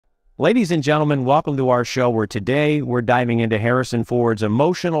Ladies and gentlemen, welcome to our show where today we're diving into Harrison Ford's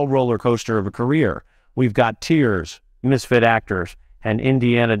emotional roller coaster of a career. We've got tears, misfit actors, and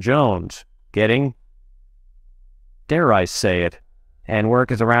Indiana Jones getting, dare I say it, and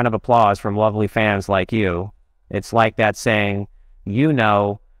work as a round of applause from lovely fans like you. It's like that saying, you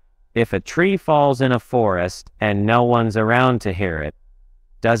know, if a tree falls in a forest and no one's around to hear it,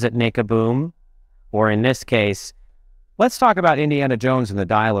 does it make a boom? Or in this case, let's talk about Indiana Jones and the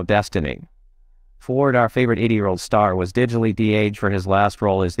Dial of Destiny. Ford, our favorite 80-year-old star, was digitally de-aged for his last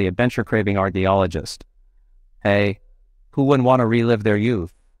role as the adventure-craving archaeologist. Hey, who wouldn't want to relive their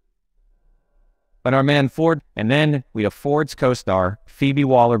youth? But our man Ford, and then we have Ford's co-star, Phoebe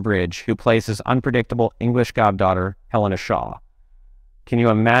Waller-Bridge, who plays his unpredictable English goddaughter, Helena Shaw. Can you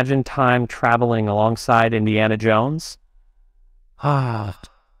imagine time traveling alongside Indiana Jones? And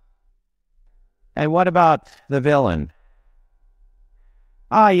what about the villain?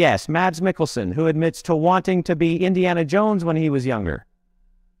 Yes, Mads Mikkelsen, who admits to wanting to be Indiana Jones when he was younger.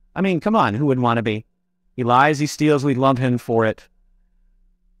 I mean, come on, who wouldn't want to be? He lies, he steals, we love him for it.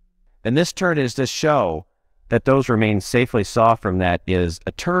 And this turn is to show that those remain safely soft from that is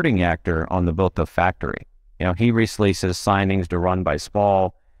a turding actor on the boat The Factory. You know, he releases signings to Run by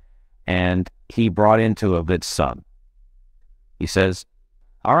Spall, and he brought into a good son. He says,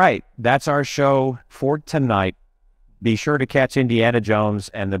 all right, that's our show for tonight. Be sure to catch Indiana Jones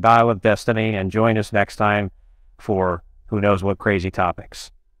and the Dial of Destiny and join us next time for who knows what crazy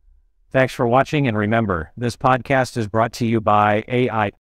topics. Thanks for watching, and remember, this podcast is brought to you by AI.